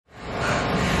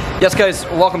Yes guys,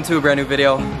 welcome to a brand new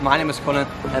video. My name is Cohnan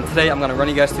and today I'm gonna run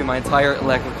you guys through my entire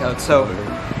leg workout. So,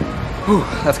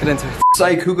 let's get into it. It's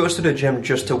like, who goes to the gym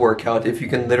just to work out if you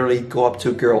can literally go up to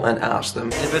a girl and ask them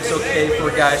if it's okay for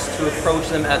guys to approach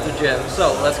them at the gym.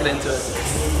 So, let's get into it.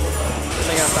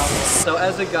 So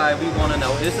as a guy, we want to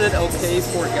know, is it okay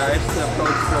for guys to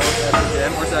approach girls at the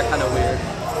gym, or is that kind of weird?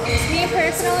 Me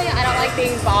personally, I don't like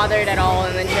being bothered at all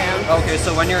in the gym. Okay,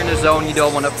 so when you're in the zone, you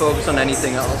don't want to focus on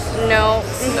anything else? No.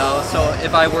 No, so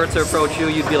if I were to approach you,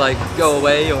 you'd be like, go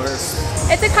away, or?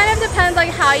 It kind of depends like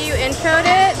how you introed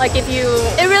it. Like if you,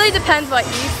 it really depends what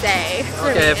you say.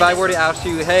 Okay, if I were to ask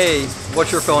you, hey,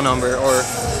 what's your phone number, or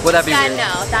would that be weird?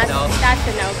 No, that's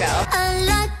a no-go. I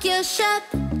like your shop.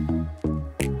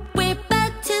 We're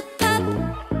about to pop.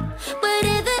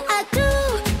 Whatever I do,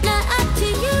 not up to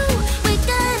you. We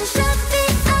gotta shut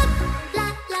it up. La,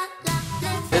 la, la,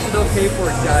 la. Is it okay for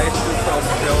guys to approach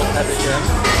girls at the gym?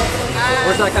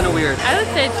 Or is that kind of weird? I would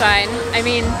say it's fine. I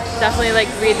mean, definitely like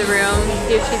read the room,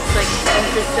 see if she's like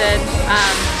interested.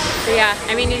 So yeah,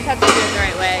 I mean, you just have to do it the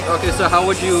right way. Okay, so how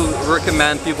would you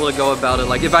recommend people to go about it?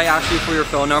 Like if I asked you for your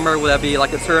phone number, would that be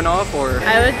like a turn off, or?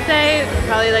 I would say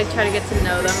probably like try to get to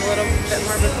know them a little bit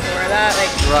more before that.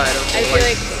 Like, right.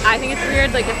 Okay. I think it's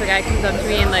weird like if a guy comes up to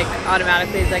me and like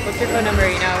automatically is like, what's your phone number?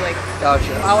 You know, like.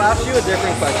 Gotcha. I'll ask you a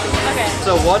different question. Okay.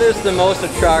 So what is the most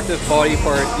attractive body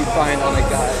part you find on a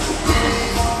guy?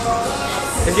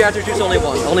 If you have to choose only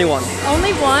one. Only one.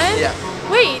 Only one? Yeah.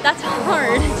 Wait, that's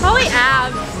hard. Probably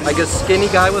abs. Like a skinny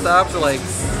guy with abs, or like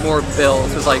more built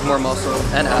with like more muscle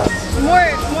and abs?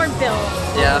 More build.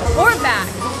 Yeah. Or back.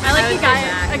 I like a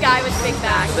guy with big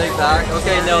back. Big back?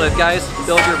 Okay, no, if guys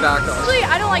build your back up. Actually,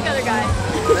 I don't like other guys.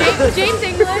 James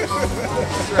English.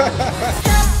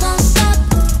 Won't stop.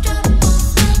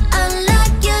 I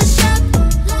like your shop.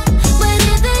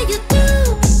 Whatever you do,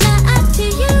 not up to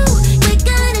you. We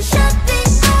gotta shut it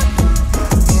up.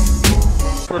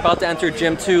 We're about to enter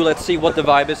gym 2. Let's see what the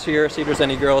vibe is here, see if there's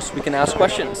any girls we can ask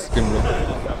questions.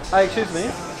 Hi, excuse me.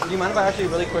 Do you mind if I ask you a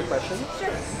really quick question? Sure.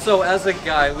 So as a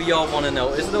guy, we all want to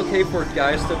know, is it okay for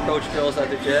guys to approach girls at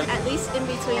the gym? At least in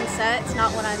between sets,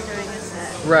 not when I'm doing a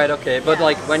set. Right, okay. But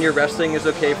like when you're resting, is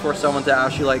it okay for someone to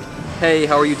ask you like, hey,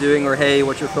 how are you doing? Or hey,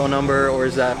 what's your phone number? Or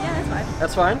is that? Yeah, that's fine.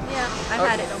 That's fine? Yeah, I've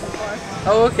had it done before.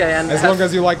 Oh, okay. And as long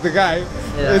as you like the guy,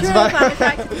 yeah. it's fine.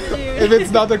 If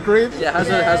it's not a creep. Yeah,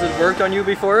 has it worked on you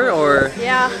before, or?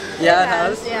 Yeah. Yeah, it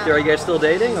has? Yeah. Are you guys still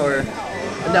dating, or?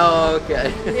 No,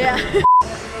 okay. Yeah.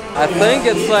 I think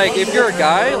it's like, if you're a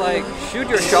guy, like, shoot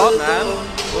your shot, man.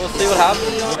 We'll see what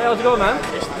happens. Hey, how's it going, man?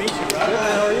 Nice to meet you, bro. Good,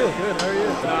 man. How are you? Good, how are you?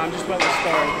 I'm just about to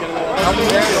start. Get a little. I'll be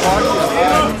there to watch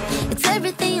you. It's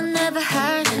everything you never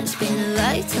had. It's been a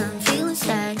lifetime feeling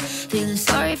sad. Feeling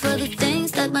sorry for the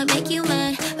things that might make you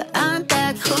mad. But I'm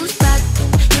back. Who's back?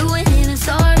 You ain't even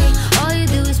sorry. All you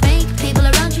do is make people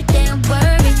around you damn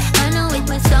worry. I know it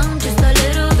might sound just a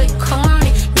little bit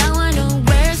corny. Now I know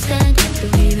where I stand. Do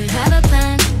we even have a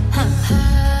plan?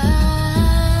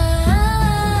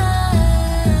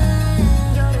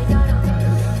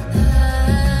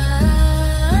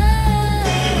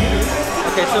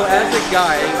 Okay, so as a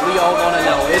guy, we all want to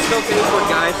know, is it okay for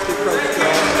guys to approach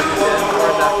girls at the gym, or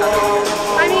is that kind of weird?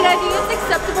 I mean, I think it's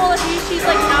acceptable if she's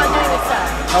like not doing a set.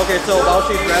 Okay, so while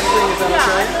she's resting, is that Yeah,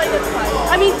 I okay? feel like that's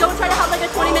fine. I mean, don't try to have like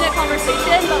a 20-minute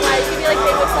conversation, but like, you'd be like,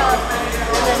 hey, what's up?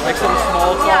 And then Like some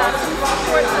small talk? Yeah, some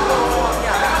short, simple,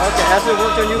 yeah. Okay, has it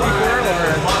worked on you before,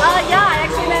 or? Yeah, I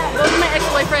actually met both of my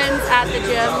ex-boyfriends at the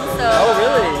gym, so. Oh,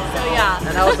 really? So yeah.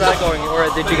 And how's that going, or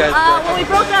did you guys Well, we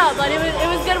broke up, but it was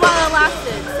good while it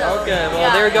lasted, so. Okay, well,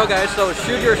 yeah. there you go, guys. So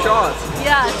shoot your shots.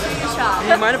 Yeah, shoot your shot.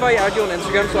 Do you mind if I add you on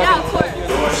Instagram so Yeah, I of can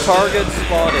course. target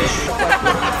spotted?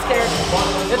 I'm scared.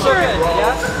 It's okay,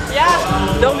 yeah?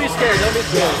 Yeah. Don't be scared, don't be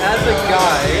scared. As a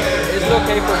guy, is it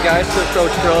okay for guys to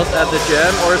approach girls at the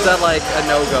gym, or is that like a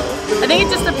no-go? I think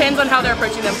it just depends on how they're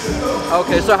approaching them.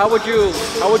 Okay, so how would you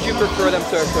prefer them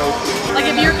to approach you? Like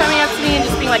if you're coming up to me and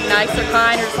just being like nice or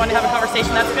kind or just wanting to have a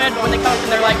conversation, that's good. But when they come up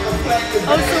and they're like,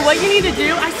 oh, so what you need to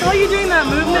do? I saw you doing that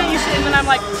movement. You should. And then I'm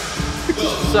like,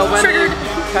 So when triggered.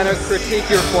 they kind of critique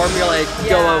your form, you're like,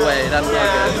 go away. That's not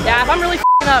good. Yeah, if I'm really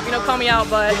f***ing up, you know, call me out.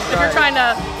 But if you're trying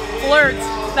to flirt,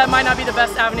 that might not be the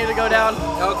best avenue to go down.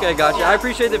 Okay, gotcha. I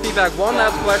appreciate the feedback. One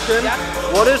last question.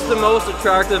 What is the most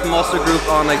attractive muscle group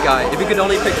on a guy? If you could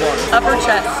only pick one. Upper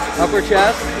chest. Upper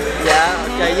chest?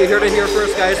 Yeah, okay, you heard it here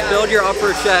first, guys. Build your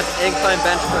upper chest, incline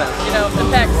bench press. You know, the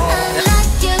pecs. I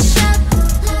like your shop.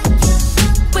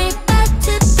 We're about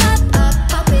to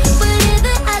pop.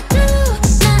 Whatever I do,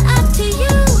 not up to you.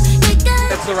 We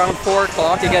got It's around 4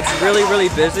 o'clock. It gets really, really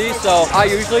busy, so I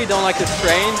usually don't like to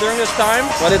train during this time,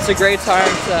 but it's a great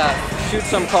time to shoot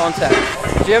some content.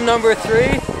 Gym number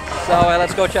 3. So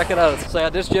let's go check it out. So yeah,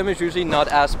 this gym is usually not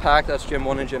as packed as gym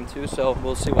 1 and gym 2, so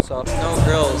we'll see what's up. No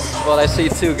girls, but I see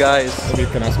 2 guys. Maybe you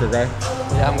can ask a guy.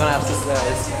 Yeah, I'm gonna ask these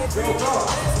guys.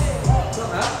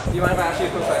 Do you mind if I ask you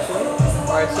a quick question?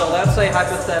 Alright, so let's say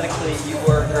hypothetically you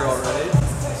were a girl, right?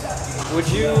 Would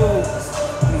you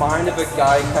mind if a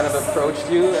guy kind of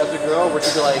approached you as a girl, or would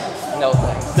you be like, no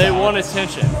thanks? They want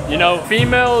attention. You know,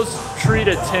 females treat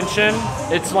attention,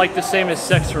 it's like the same as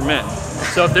sex for men.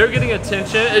 So if they're getting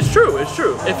attention, it's true, it's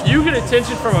true. If you get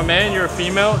attention from a man, you're a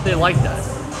female, they like that.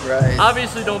 Right.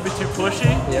 Obviously don't be too pushy.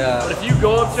 Yeah. But if you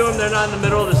go up to them, they're not in the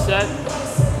middle of the set,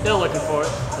 they're looking for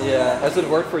it. Yeah. Has it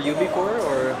worked for you before,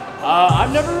 or?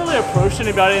 I've never really approached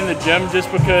anybody in the gym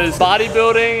just because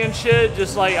bodybuilding and shit,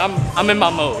 just like I'm in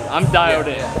my mode. I'm dialed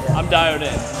in. I'm dialed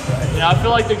in. You know, I feel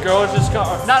like the girls just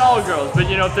not all girls, but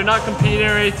you know, if they're not competing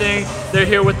or anything, they're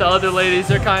here with the other ladies.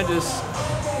 They're kind of just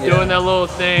doing their little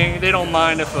thing. They don't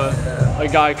mind if a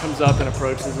guy comes up and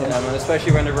approaches them. Yeah, man,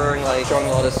 especially when they're wearing like showing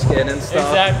a lot of skin and stuff.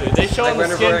 Exactly. They show like them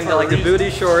the skin wearing for like a the reason. booty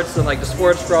shorts and like the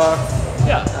sports bra.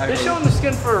 Yeah, they're showing the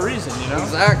skin for a reason, you know?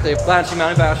 Exactly. Blanche, you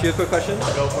mind if I ask you a quick question?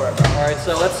 Go for it, bro. Alright,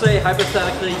 so let's say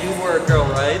hypothetically you were a girl,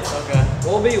 right? Okay.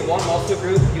 What would be one muscle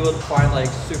group you would find like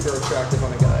super attractive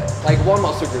on a guy? Like one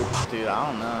muscle group. Dude,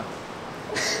 I don't know.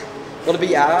 Would it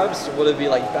be abs? Would it be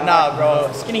like back? Nah,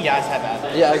 bro. Skinny guys have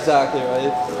abs. Yeah, exactly,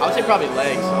 right? I would say probably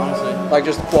legs, honestly. Like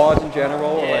just quads in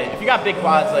general? Or Yeah, like... if you got big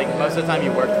quads, like most of the time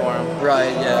you work for them.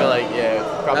 Right, yeah. I feel like, yeah,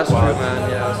 probably That's quads. true,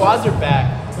 man, yeah. Quads are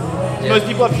back. Yeah. Most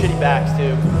people have shitty backs,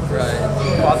 too.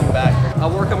 Right. Quads are back. I'll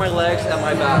work on my legs and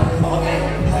my back.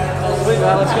 Sweet,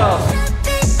 man, let's go.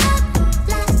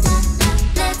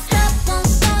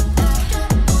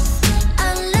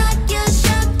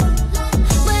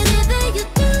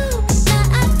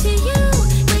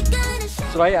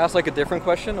 Should I ask like a different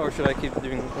question, or should I keep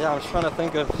doing? Yeah, I'm just trying to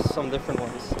think of some different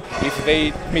ones. If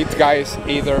they meet guys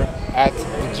either at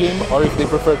the gym or if they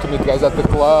prefer to meet guys at the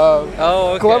club.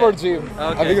 Oh, okay. Club or gym.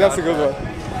 Okay, I think that's a good one.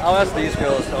 I'll ask these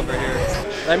girls over here.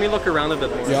 Let me look around a bit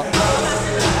more. Yeah.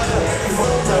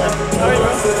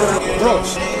 Bro,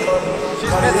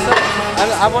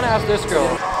 I want to ask this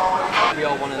girl. We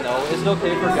all want to know, is it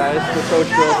okay for guys to approach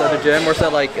girls at the gym, or is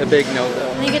that like a big no-no?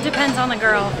 I think it depends on the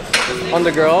girl. On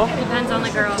the girl? Depends on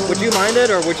the girl. Would you mind it,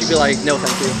 or would you be like, no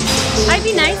thank you? I'd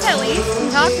be nice at least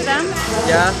and talk to them.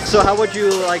 Yeah? So how would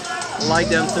you like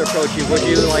them to approach you? Would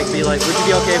you like would you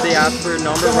be okay if they asked for a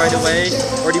number right away?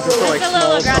 Or do you prefer like It's a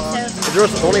little small talk? aggressive. If there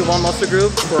was only one muscle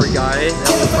group for a guy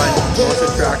that would find most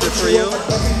attractive for you,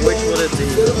 which would it be?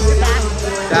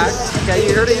 Back? Okay,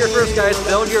 you heard it here first, guys.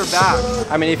 Build your back.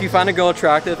 I mean, if you find a girl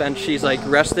attractive and she's like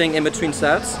resting in between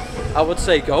sets, I would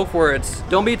say go for it.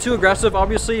 Don't be too aggressive,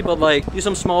 obviously, but like do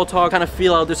some small talk, kind of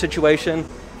feel out the situation,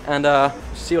 and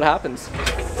see what happens.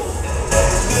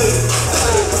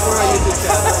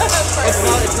 It's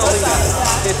not like that.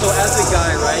 Okay, so as a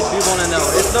guy, right, we want to know,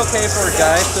 is it okay for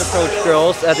guys to approach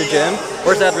girls at the gym,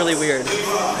 or is that really weird?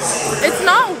 It's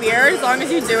not weird as long as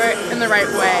you do it in the right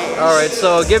way. Alright,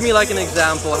 so give me like an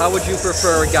example. How would you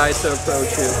prefer a guy to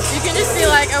approach you? You can just be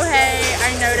like, oh hey,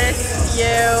 I noticed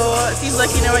you. Seems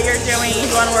like you know what you're doing. You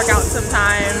want to work out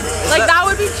sometime. Like that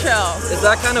would be chill. Is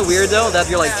that kind of weird though, that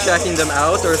you're like checking them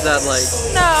out, or is that like...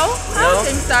 No, I don't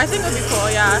think so. I think it would be cool,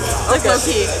 yeah. Like low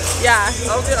key, yeah.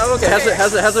 Okay, okay.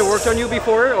 Has it worked on you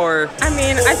before, or? I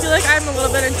mean, I feel like I'm a little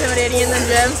bit intimidating in the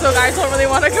gym, so guys don't really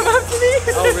want to come up to me.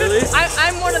 Oh, really?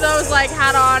 I'm one of those like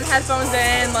hat on, headphones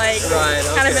in, like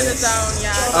kind of in the zone,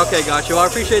 yeah. Okay, gotcha. Well, I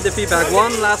appreciate the feedback.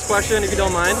 One last question, if you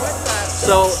don't mind.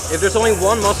 So, if there's only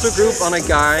one muscle group on a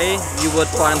guy you would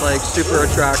find like super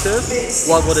attractive,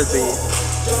 what would it be?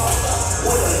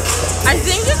 I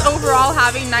think just overall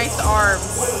having nice arms.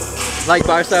 Like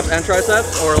biceps and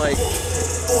triceps, or like?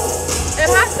 It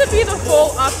has to be the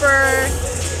full upper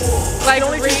like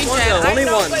region. Only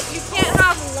one. But you can't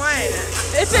have one.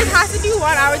 If it has to be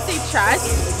one, I would say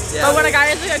chest. Yeah. But when a guy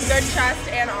has like a good chest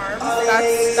and arms,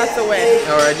 that's the win.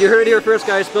 Alright, you heard it here first,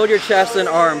 guys. Build your chest and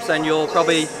arms, and you'll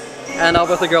probably end up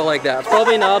with a girl like that.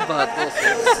 Probably not, but we'll see.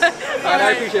 Alright,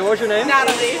 I appreciate it. What's your name?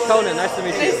 Natalie. Conan, nice to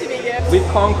meet you. Nice to meet you.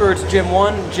 We've conquered Gym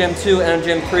 1, Gym 2, and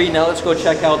Gym 3. Now let's go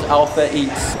check out Alpha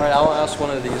Eats. Alright, I'll ask one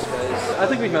of these guys. I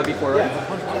think we've met before, right?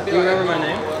 Do you remember my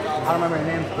name? I don't remember your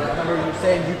name, but I remember you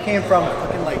saying you came from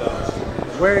fucking like,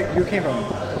 where you came from?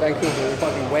 Vancouver, you're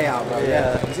fucking way out, bro.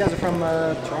 Yeah. These guys are from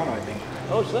Toronto, I think.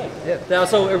 Oh, sick. Yeah,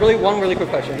 so one really quick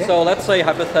question. Yeah. So let's say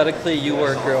hypothetically you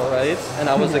were a girl, right? And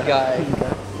I was a guy.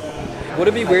 Would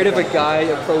it be weird if a guy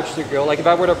approached a girl? Like if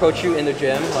I were to approach you in the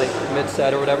gym, like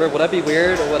mid-set or whatever, would that be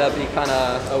weird or would that be kind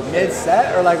of okay?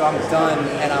 Mid-set or like I'm done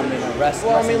and I'm in a rest?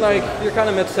 Well, I mean like you're kind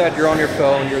of mid-set, you're on your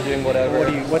phone, you're doing whatever.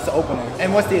 What's the opener?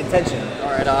 And what's the intention?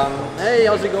 All right, hey,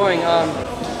 how's it going?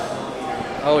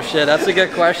 Oh shit, that's a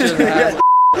good question, man.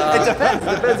 It depends.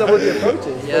 It depends on what the approach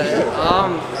is.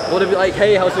 Yeah. Would it be like,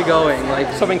 hey, how's it going?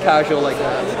 Like something casual like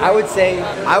that. I would say,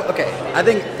 I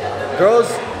think girls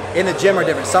in the gym are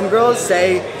different. Some girls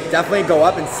say definitely go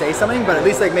up and say something, but at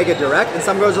least like make it direct. And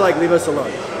some girls are like leave us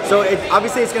alone. So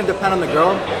obviously it's gonna depend on the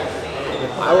girl.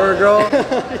 If I were a girl,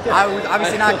 I would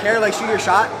obviously not care, like shoot your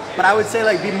shot, but I would say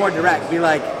like be more direct. Be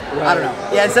like, I don't know.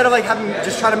 Yeah, instead of like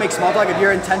just try to make small talk, if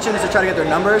your intention is to try to get their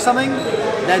number or something,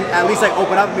 then at least like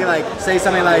open up and be like, say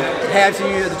something like, hey, I've seen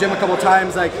you at the gym a couple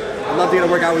times, like I'd love to get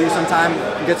a workout with you sometime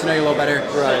and get to know you a little better.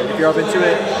 Right. If you're open to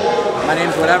it, my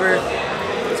name's whatever.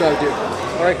 That's what I would do.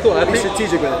 All right, cool. Be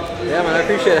strategic with it. Yeah, man, I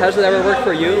appreciate it. Has it ever worked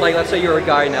for you? Like, let's say you're a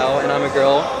guy now and I'm a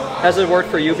girl. Has it worked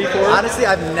for you before? Honestly,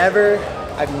 I've never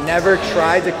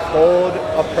tried to cold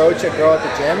approach a girl at the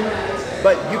gym,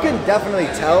 but you can definitely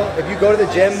tell if you go to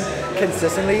the gym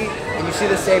consistently and you see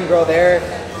the same girl there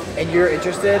and you're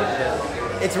interested.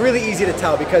 It's really easy to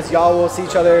tell because y'all will see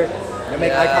each other, you'll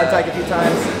make eye contact a few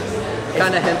times.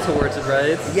 Kind of hint towards it,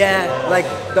 right? Yeah, like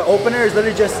the opener is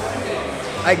literally just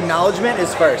acknowledgement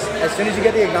is first. As soon as you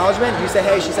get the acknowledgement, you say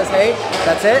hey, she says hey,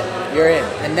 that's it, you're in.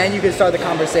 And then you can start the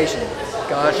conversation.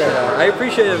 Gotcha. I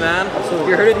appreciate it, man.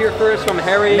 Absolutely. You heard it here first from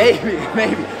Harry. Maybe.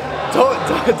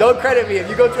 Don't credit me if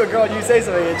you go to a girl and you say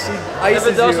something and she ices you.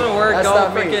 If it doesn't work, that's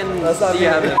don't not freaking me. That's not me.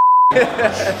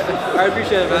 I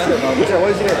appreciate it, man.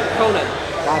 What is your name? Conan.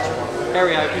 Gotcha.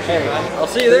 Harry, I appreciate it, man. I'll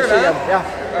see you there, man.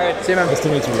 Yeah. All right. See you, man. Nice to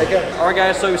meet you. Take care. All right,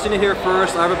 guys. So you've seen it here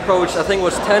first. I've approached, I think it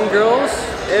was 10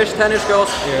 girls-ish, 10-ish girls,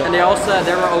 and they all said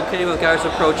they were okay with guys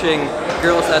approaching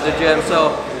girls at the gym.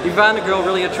 So if you find a girl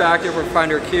really attractive or find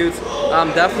her cute,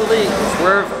 definitely it's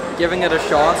worth giving it a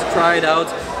shot. Try it out.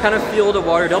 Kind of feel the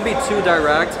water. Don't be too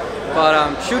direct,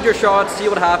 but shoot your shot, see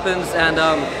what happens, and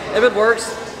if it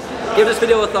works, give this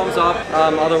video a thumbs up.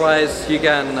 Otherwise, you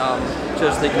can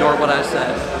just ignore what I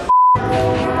said.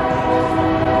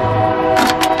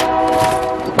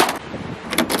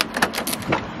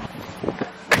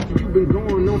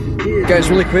 Guys,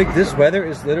 really quick, this weather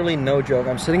is literally no joke.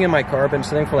 I'm sitting in my car, I've been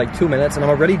sitting for like 2 minutes, and I'm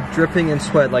already dripping in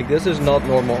sweat. Like, this is not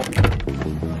normal.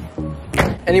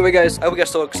 Anyway, guys, I hope you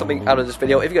guys took something out of this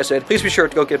video. If you guys did, please be sure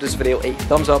to go give this video a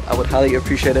thumbs up. I would highly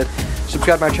appreciate it.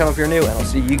 Subscribe to my channel if you're new, and I'll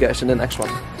see you guys in the next one.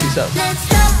 Peace out.